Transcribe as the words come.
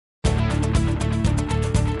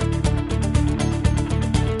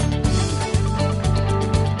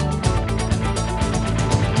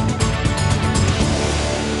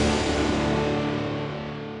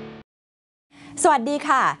สวัสดี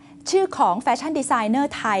ค่ะชื่อของแฟชั่นดีไซเนอ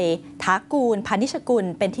ร์ไทยถากูลพานิชกุล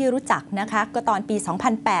เป็นที่รู้จักนะคะก็ตอนปี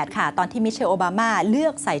 2008 ค่ะตอนที่มิเชลโอบามาเลือ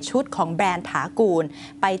กใส่ชุดของแบรนด์ถากูล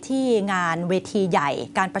ไปที่งานเวทีใหญ่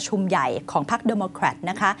การประชุมใหญ่ของพรรคเดโมแครต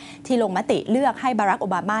นะคะที่ลงมติเลือกให้บารักโอ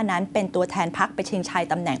บามานั้นเป็นตัวแทนพรรคไปชิงชัย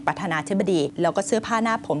ตำแหน่งประธานาธิบดีแล้วก็เสื้อผ้าห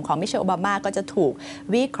น้าผมของมิเชลโอบามาก็จะถูก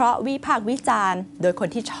วิเคราะห์วิพากษ์วิจารณ์โดยคน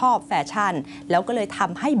ที่ชอบแฟชั่นแล้วก็เลยท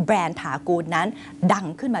ำให้แบรนด์ถากูลนั้นดัง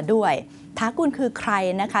ขึ้นมาด้วยถากูลคือใคร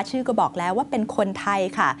นะคะชื่อก็บอกแล้วว่าเป็นคนไทย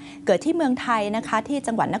ค่ะเกิดที่เมืองไทยนะคะที่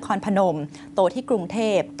จังหวัดนครพนมโตที่กรุงเท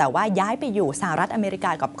พแต่ว่าย้ายไปอยู่สหรัฐอเมริก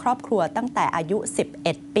ากับครอบครัวตั้งแต่อายุ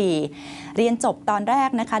11 ปีเรียนจบตอนแรก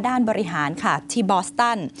นะคะด้านบริหารค่ะที่บอส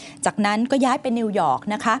ตันจากนั้นก็ย้ายไปนิวยอร์ก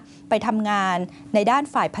นะคะไปทำงานในด้าน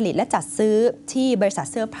ฝ่ายผลิตและจัดซื้อที่บริษัท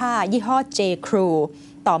เสื้อผ้ายี่ห้อ J. Crew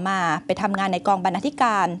ต่อมาไปทำงานในกองบรรณาธิก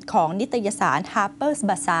ารของนิตยสาร Harper's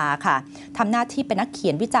Bazaar ค่ะทำหน้าที่เป็นนักเขี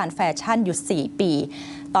ยนวิจารณ์แฟชั่นอยู่ 4 ปี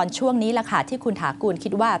ตอนช่วงนี้แหละค่ะที่คุณถากูลคิ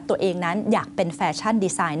ดว่าตัวเองนั้นอยากเป็นแฟชั่นดี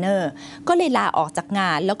ไซเนอร์ก็เลยลาออกจากง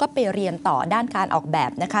านแล้วก็ไปเรียนต่อด้านการออกแบ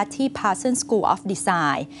บนะคะที่ Parsons School of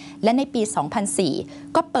Design และในปี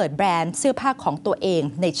 2004 ก็เปิดแบรนด์เสื้อผ้าของตัวเอง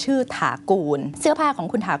ในชื่อถากูลเสื้อผ้าของ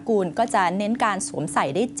คุณถากูลก็จะเน้นการสวมใส่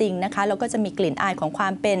ได้จริงนะคะแล้วก็จะมีกลิ่นอายของควา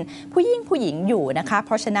มเป็นผู้หญิงอยู่นะคะเพ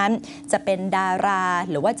ราะฉะนั้นจะเป็นดารา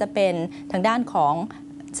หรือว่าจะเป็นทางด้านของ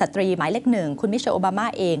สตรีหมายเลขหนึ่งคุณมิเชลโอบามา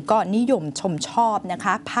เองก็นิยมชมชอบนะค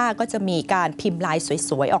ะผ้าก็จะมีการพิมพ์ลาย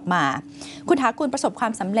สวยๆออกมาคุณถากูลประสบควา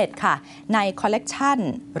มสำเร็จค่ะในคอลเลกชัน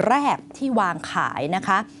แรกที่วางขายนะค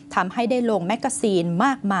ะทำให้ได้ลงแมกกาซีนม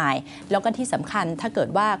ากมายแล้วก็ที่สำคัญถ้าเกิด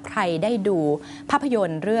ว่าใครได้ดูภาพยน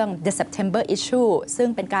ตร์เรื่อง The September Issue ซึ่ง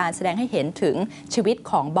เป็นการแสดงให้เห็นถึงชีวิต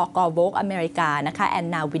ของบก.โวกอเมริกานะคะแอน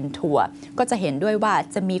นาวินทัวร์ก็จะเห็นด้วยว่า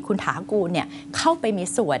จะมีคุณถากูลเนี่ยเข้าไปมี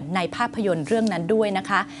ส่วนในภาพยนตร์เรื่องนั้นด้วยนะ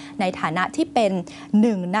คะในฐานะที่เป็นห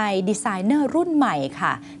นึ่งในดีไซเนอร์รุ่นใหม่ค่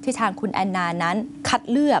ะที่ทางคุณแอนนานั้นคัด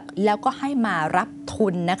เลือกแล้วก็ให้มารับทุ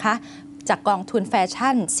นนะคะจากกองทุนแฟ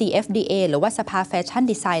ชั่น CFDA หรือว่าสภาแฟชั่น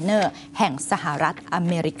ดีไซเนอร์แห่งสหรัฐอ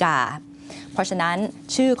เมริกาเพราะฉะนั้น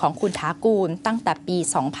ชื่อของคุณถากูลตั้งแต่ปี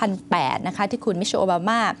 2008 นะคะที่คุณมิเชลโอบาม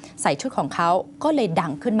าใส่ชุดของเขาก็เลยดั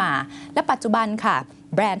งขึ้นมาและปัจจุบันค่ะ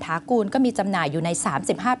แบรนด์ถากูลก็มีจำหน่ายอยู่ใน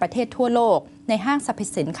 35 ประเทศทั่วโลกในห้างสรรพ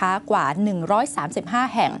สินค้ากว่า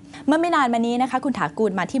 135 แห่งเมื่อไม่นานมานี้นะคะคุณถากู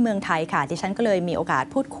ลมาที่เมืองไทยค่ะดิฉันก็เลยมีโอกาส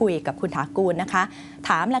พูดคุยกับคุณถากูลนะคะถ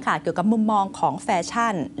ามแหละค่ะเกี่ยวกับมุมมองของแฟ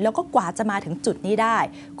ชั่นแล้วก็กว่าจะมาถึงจุดนี้ได้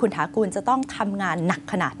คุณถากูลจะต้องทำงานหนัก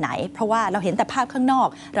ขนาดไหนเพราะว่าเราเห็นแต่ภาพข้างนอก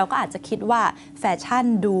เราก็อาจจะคิดว่าแฟชั่น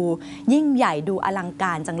ดูยิ่งใหญ่ดูอลังก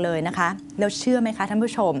ารจังเลยนะคะแล้วเชื่อไหมคะท่าน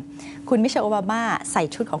ผู้ชมคุณมิเชลโอบามาใส่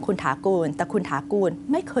ชุดของคุณถากูลแต่คุณถากูล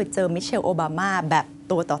ไม่เคยเจอมิเชลโอบามาแบบ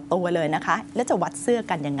ตัวต่อตัวเลยนะคะแล้วจะวัดเสื้อ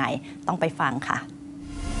กันยังไงต้องไปฟังค่ะ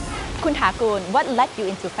คุณถากูล What led you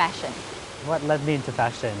into fashion What led me into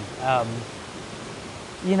fashion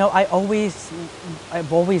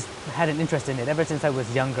I've always had an interest in it ever since I was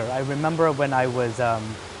younger. I remember when I was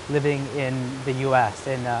living in the U.S.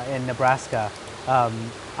 in Nebraska.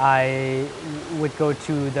 I would go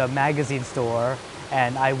to the magazine store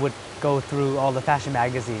and I would go through all the fashion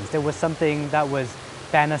magazines. There was something that was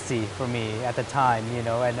fantasy for me at the time,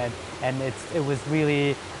 and it was really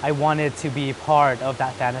I wanted to be part of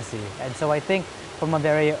that fantasy. And so I think from a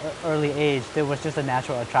very early age there was just a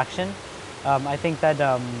natural attraction. I think that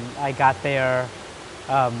I got there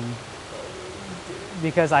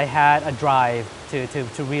because I had a drive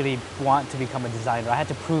to really want to become a designer. I had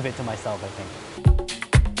to prove it to myself, I think.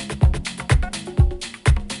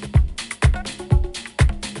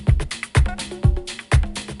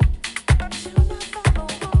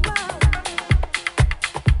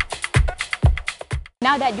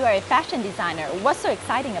 Now that you are a fashion designer, what's so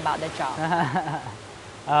exciting about the job?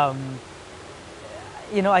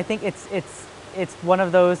 I think it's one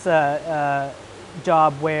of those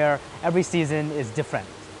job where every season is different.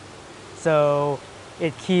 So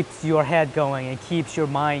it keeps your head going, it keeps your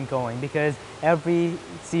mind going because every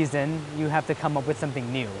season you have to come up with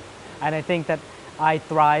something new. And I think that I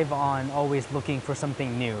thrive on always looking for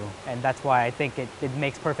something new, and that's why I think it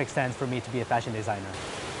makes perfect sense for me to be a fashion designer.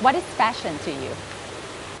 What is fashion to you?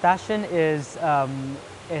 Fashion is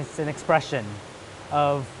it's an expression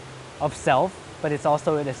of self, but it's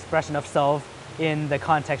also an expression of self in the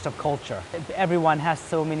context of culture. Everyone has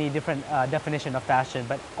so many different definitions of fashion,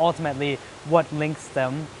 but ultimately what links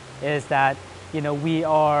them is that we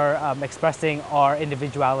are expressing our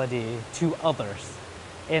individuality to others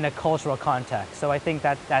in a cultural context. So I think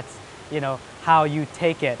that's how you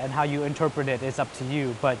take it and how you interpret it is up to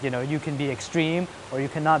you. But you can be extreme or you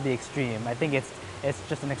cannot be extreme. I think it's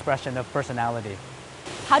just an expression of personality.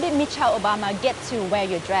 How did Michelle Obama get to wear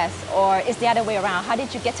your dress, or is the other way around? How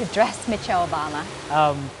did you get to dress Michelle Obama?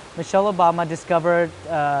 Michelle Obama discovered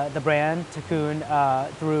the brand Thakoon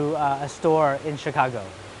through a store in Chicago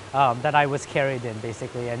that I was carried in,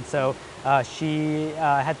 basically. And so she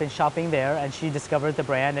had been shopping there, and she discovered the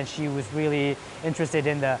brand, and she was really interested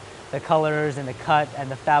in the colors and the cut and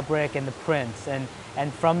the fabric and the prints. And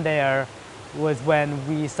from there was when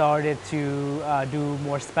we started to do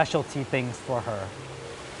more specialty things for her.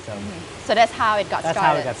 So that's how it got That's started.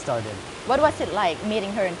 how it got started. What was it like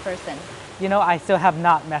meeting her in person? You know, I still have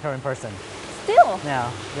not met her in person. Still? No,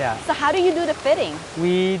 yeah. So how do you do the fitting?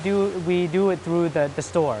 We do it through the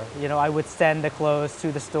store. You know, I would send the clothes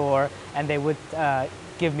to the store, and they would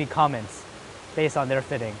give me comments based on their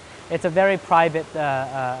fitting. It's a very private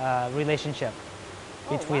relationship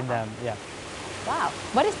between them. Yeah. Wow.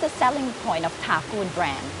 What is the selling point of Thakoon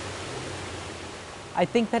brand? I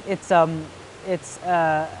think that it's a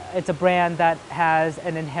brand that has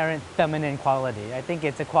an inherent feminine quality. I think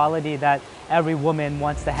it's a quality that every woman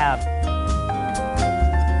wants to have.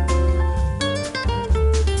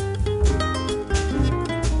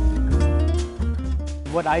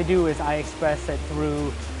 What I do is I express it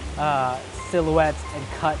through silhouettes and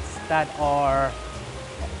cuts that are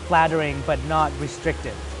flattering but not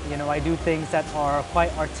restrictive. You know, I do things that are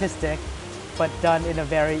quite artistic but done in a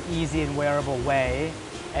very easy and wearable way,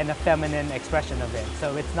 and a feminine expression of it.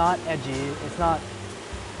 So it's not edgy, it's not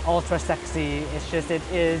ultra sexy. It's just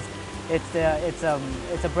it's a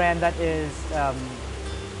brand that is a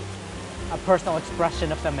personal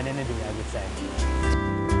expression of femininity, I would say.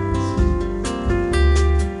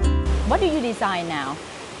 What do you design now?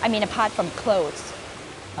 I mean, apart from clothes.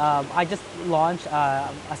 I just launched a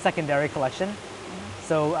secondary collection.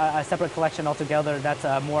 So a separate collection altogether that's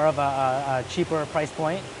more of a cheaper price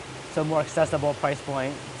point, so more accessible price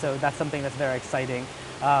point. So that's something that's very exciting.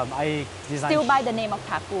 I designed. Still by the name of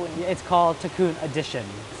Thakoon. It's called Thakoon Edition.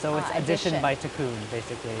 So it's edition by Thakoon,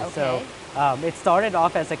 basically. So it started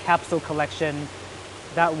off as a capsule collection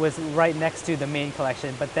that was right next to the main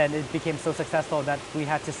collection, but then it became so successful that we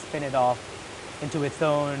had to spin it off into its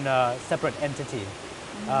own separate entity.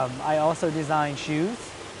 I also design shoes,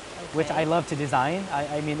 which I love to design.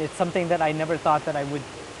 I mean, it's something that I never thought that I would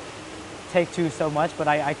take to so much, but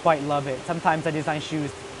I quite love it. Sometimes I design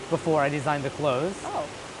shoes before I design the clothes. Oh.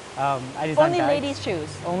 I design Only bags. ladies' shoes?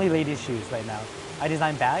 Only ladies' shoes right now. I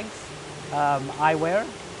design bags, eyewear,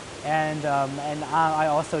 and I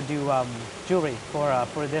also do jewelry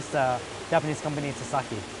for this Japanese company,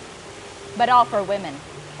 Sasaki. But all for women?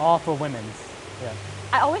 All for women's, yeah.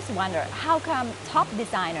 I always wonder, how come top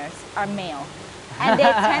designers are male and they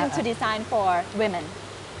tend to design for women?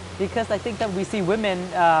 Because I think that we see women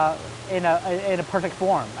in a perfect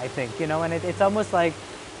form, I think, you know, and it's almost like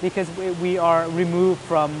because we are removed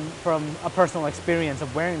from a personal experience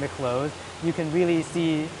of wearing the clothes, you can really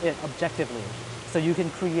see it objectively. So you can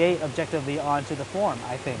create objectively onto the form,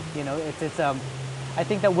 I think. You know, I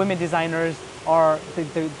think that women designers are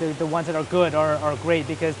the ones that are good are great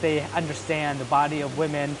because they understand the body of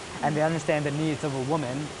women and they understand the needs of a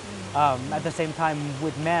woman. At the same time,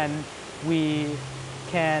 with men, we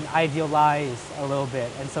can idealize a little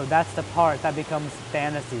bit, and so that's the part that becomes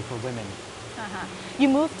fantasy for women. You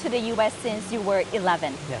moved to the U.S. since you were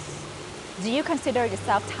 11. Yes. Do you consider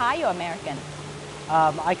yourself Thai or American?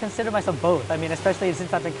 I consider myself both. I mean, especially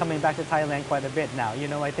since I've been coming back to Thailand quite a bit now. You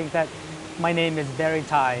know, I think that my name is very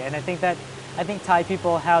Thai, and I think Thai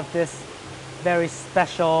people have this very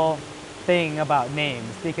special thing about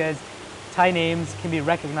names because Thai names can be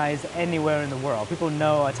recognized anywhere in the world. People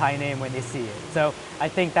know a Thai name when they see it. So I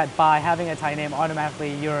think that by having a Thai name,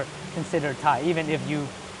 automatically you're considered Thai, even if you've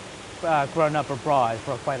grown up abroad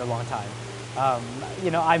for quite a long time.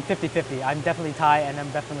 You know, I'm 50-50. I'm definitely Thai and I'm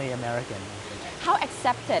definitely American. How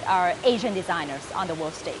accepted are Asian designers on the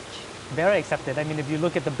world stage? Very accepted. I mean, if you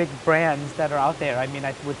look at the big brands that are out there, I mean,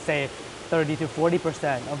 I would say 30 to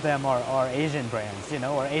 40% of them are Asian brands, you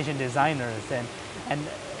know, or Asian designers. And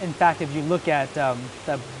in fact, if you look at the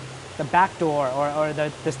back door or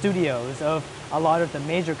the studios of a lot of the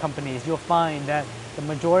major companies, you'll find that the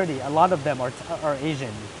majority, a lot of them are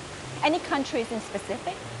Asian. Any countries in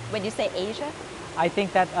specific when you say Asia? I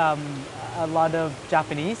think that a lot of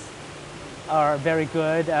Japanese are very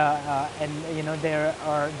good, and you know they're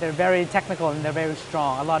very technical and they're very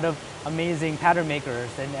strong. A lot of amazing pattern makers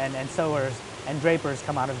and sewers and drapers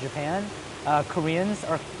come out of Japan. Koreans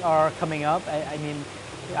are coming up. I mean,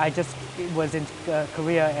 I just was in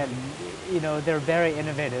Korea, and you know they're very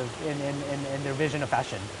innovative in their vision of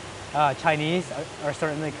fashion. Chinese are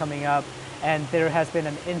certainly coming up, and there has been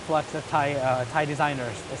an influx of Thai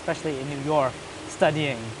designers, especially in New York,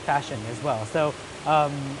 studying fashion as well. So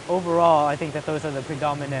overall, I think that those are the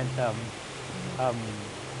predominant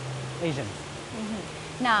Asians.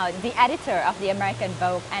 Now, the editor of the American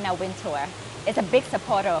Vogue, Anna Wintour, is a big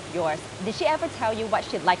supporter of yours. Did she ever tell you what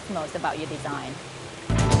she likes most about your design?